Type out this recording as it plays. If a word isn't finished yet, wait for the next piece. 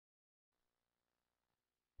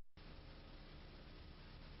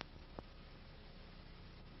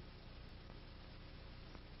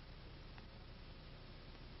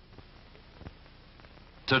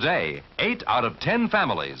Today, 8 out of 10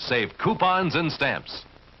 families save coupons and stamps.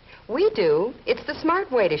 We do. It's the smart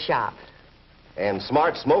way to shop. And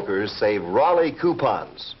smart smokers save Raleigh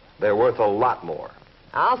coupons. They're worth a lot more.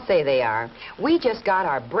 I'll say they are. We just got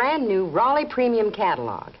our brand new Raleigh Premium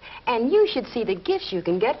Catalog. And you should see the gifts you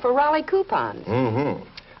can get for Raleigh coupons.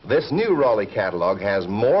 This new Raleigh catalog has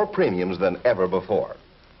more premiums than ever before.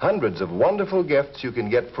 Hundreds of wonderful gifts you can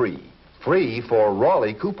get free. Free for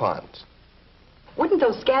Raleigh coupons. Wouldn't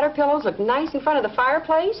those scatter pillows look nice in front of the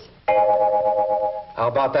fireplace? How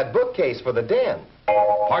about that bookcase for the den?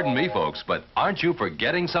 Pardon me, folks, but aren't you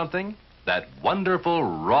forgetting something? That wonderful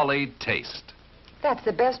Raleigh taste. That's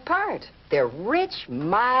the best part. They're rich,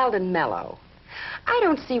 mild, and mellow. I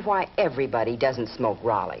don't see why everybody doesn't smoke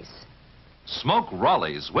Raleighs. Smoke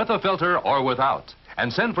Raleighs with a filter or without.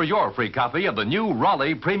 And send for your free copy of the new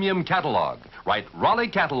Raleigh Premium Catalog. Write Raleigh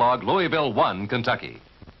Catalog, Louisville 1, Kentucky.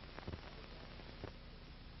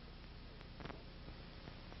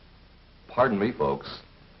 Pardon me, folks.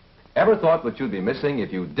 Ever thought what you'd be missing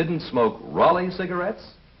if you didn't smoke Raleigh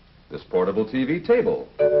cigarettes? This portable TV table,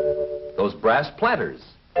 those brass platters,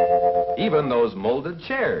 even those molded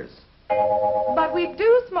chairs. But we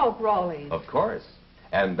do smoke Raleighs. Of course.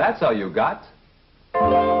 And that's how you got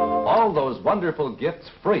all those wonderful gifts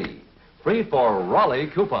free. Free for Raleigh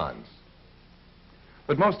coupons.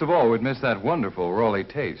 But most of all, we'd miss that wonderful Raleigh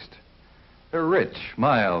taste. They're rich,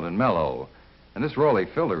 mild, and mellow. And this Raleigh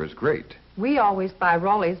filter is great. We always buy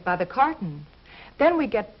Raleighs by the carton. Then we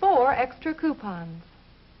get 4 extra coupons.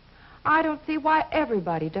 I don't see why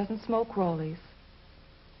everybody doesn't smoke Raleighs.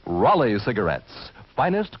 Raleigh cigarettes.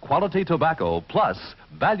 Finest quality tobacco plus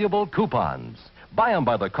valuable coupons. Buy them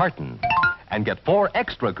by the carton and get 4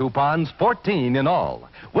 extra coupons, 14 in all.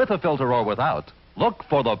 With a filter or without, look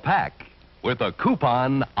for the pack with a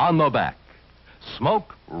coupon on the back.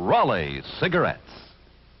 Smoke Raleigh cigarettes.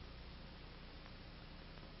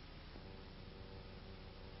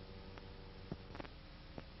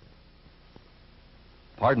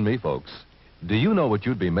 Pardon me, folks. Do you know what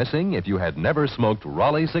you'd be missing if you had never smoked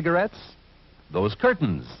Raleigh cigarettes? Those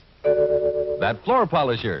curtains, that floor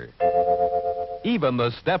polisher, even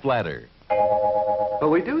the stepladder. But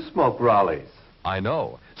we do smoke Raleighs. I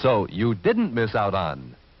know. So you didn't miss out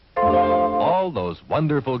on all those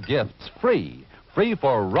wonderful gifts free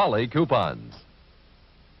for Raleigh coupons.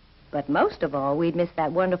 But most of all, we'd miss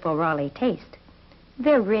that wonderful Raleigh taste.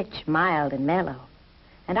 They're rich, mild, and mellow.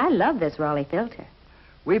 And I love this Raleigh filter.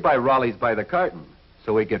 We buy Raleighs by the carton,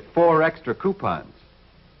 so we get 4 extra coupons.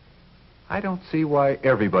 I don't see why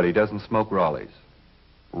everybody doesn't smoke Raleighs.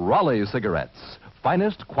 Raleigh cigarettes.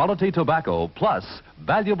 Finest quality tobacco plus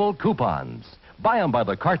valuable coupons. Buy them by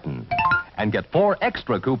the carton and get 4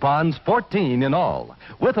 extra coupons, 14 in all.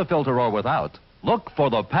 With a filter or without, look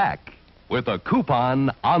for the pack with a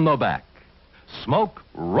coupon on the back. Smoke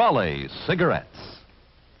Raleigh cigarettes.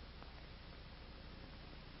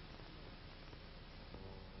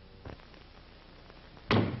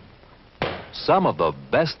 Some of the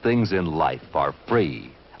best things in life are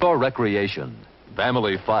free for recreation,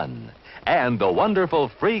 family fun, and the wonderful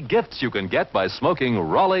free gifts you can get by smoking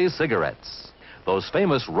Raleigh cigarettes. Those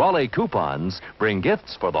famous Raleigh coupons bring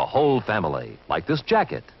gifts for the whole family, like this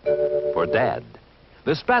jacket for Dad,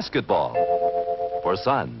 this basketball for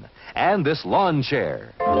Son, and this lawn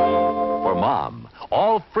chair for Mom,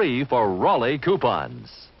 all free for Raleigh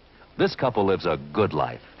coupons. This couple lives a good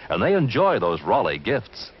life, and they enjoy those Raleigh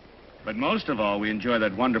gifts. But most of all, we enjoy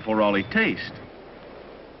that wonderful Raleigh taste.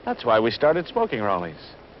 That's why we started smoking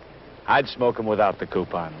Raleighs. I'd smoke them without the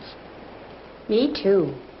coupons. Me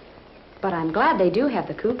too. But I'm glad they do have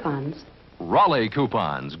the coupons. Raleigh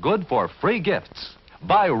coupons, good for free gifts.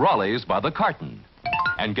 Buy Raleighs by the carton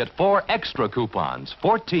and get 4 extra coupons,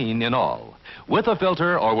 14 in all. With a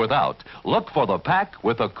filter or without, look for the pack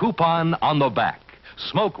with a coupon on the back.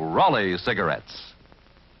 Smoke Raleigh cigarettes.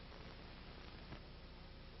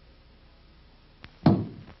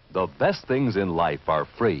 The best things in life are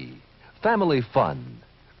free. Family fun,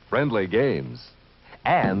 friendly games,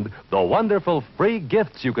 and the wonderful free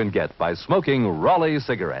gifts you can get by smoking Raleigh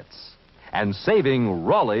cigarettes and saving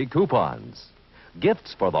Raleigh coupons.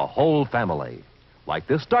 Gifts for the whole family, like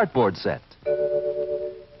this dartboard set,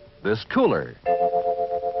 this cooler,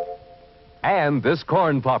 and this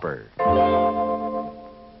corn popper.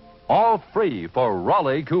 All free for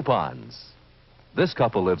Raleigh coupons. This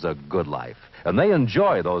couple lives a good life, and they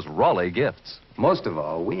enjoy those Raleigh gifts. Most of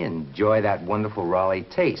all, we enjoy that wonderful Raleigh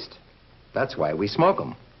taste. That's why we smoke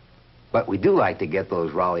them. But we do like to get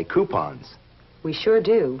those Raleigh coupons. We sure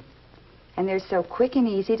do. And they're so quick and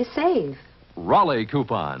easy to save. Raleigh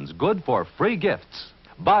coupons, good for free gifts.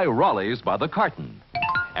 Buy Raleighs by the carton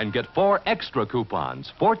and get 4 extra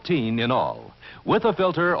coupons, 14 in all. With a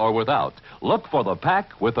filter or without, look for the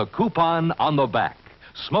pack with a coupon on the back.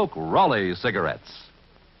 Smoke Raleigh cigarettes.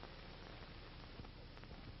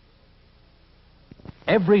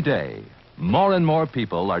 Every day, more and more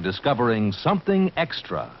people are discovering something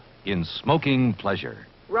extra in smoking pleasure.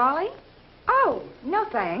 Raleigh? Oh, no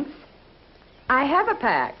thanks. I have a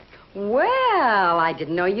pack. Well, I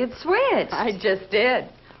didn't know you'd switch. I just did.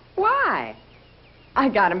 Why? I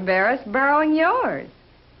got embarrassed borrowing yours.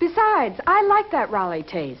 Besides, I like that Raleigh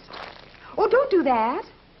taste. Oh, don't do that.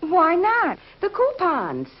 Why not? The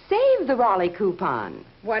coupon. Save the Raleigh coupon.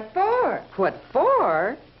 What for? What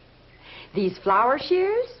for? These flower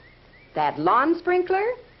shears? That lawn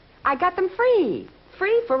sprinkler? I got them free.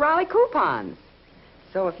 Free for Raleigh coupons.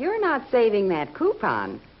 So if you're not saving that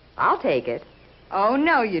coupon, I'll take it. Oh,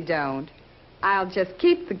 no, you don't. I'll just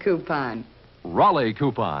keep the coupon. Raleigh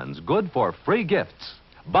coupons, good for free gifts.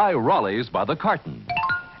 Buy Raleigh's by the carton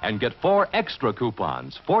and get 4 extra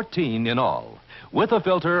coupons, 14 in all. With a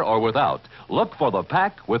filter or without, look for the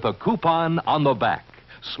pack with a coupon on the back.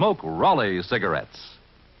 Smoke Raleigh cigarettes.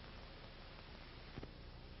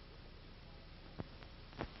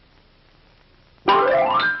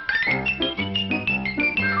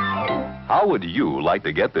 How would you like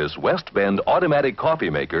to get this West Bend automatic coffee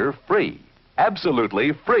maker free?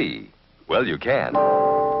 Absolutely free. Well, you can.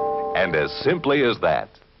 And as simply as that,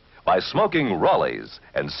 by smoking Raleigh's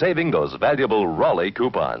and saving those valuable Raleigh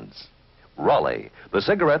coupons. Raleigh, the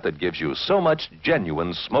cigarette that gives you so much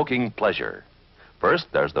genuine smoking pleasure. First,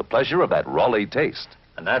 there's the pleasure of that Raleigh taste.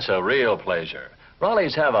 And that's a real pleasure.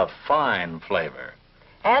 Raleigh's have a fine flavor.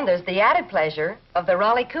 And there's the added pleasure of the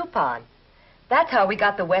Raleigh coupon. That's how we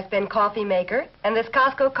got the West Bend coffee maker and this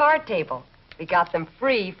Costco card table. We got them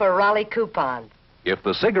free for Raleigh coupons. If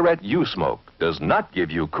the cigarette you smoke does not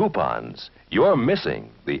give you coupons, you're missing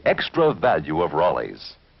the extra value of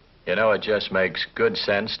Raleigh's. You know, it just makes good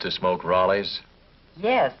sense to smoke Raleigh's.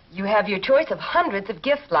 Yes, you have your choice of hundreds of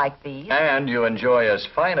gifts like these. And you enjoy as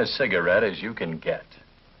fine a cigarette as you can get.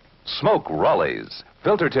 Smoke Raleigh's,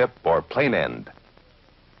 filter tip or plain end.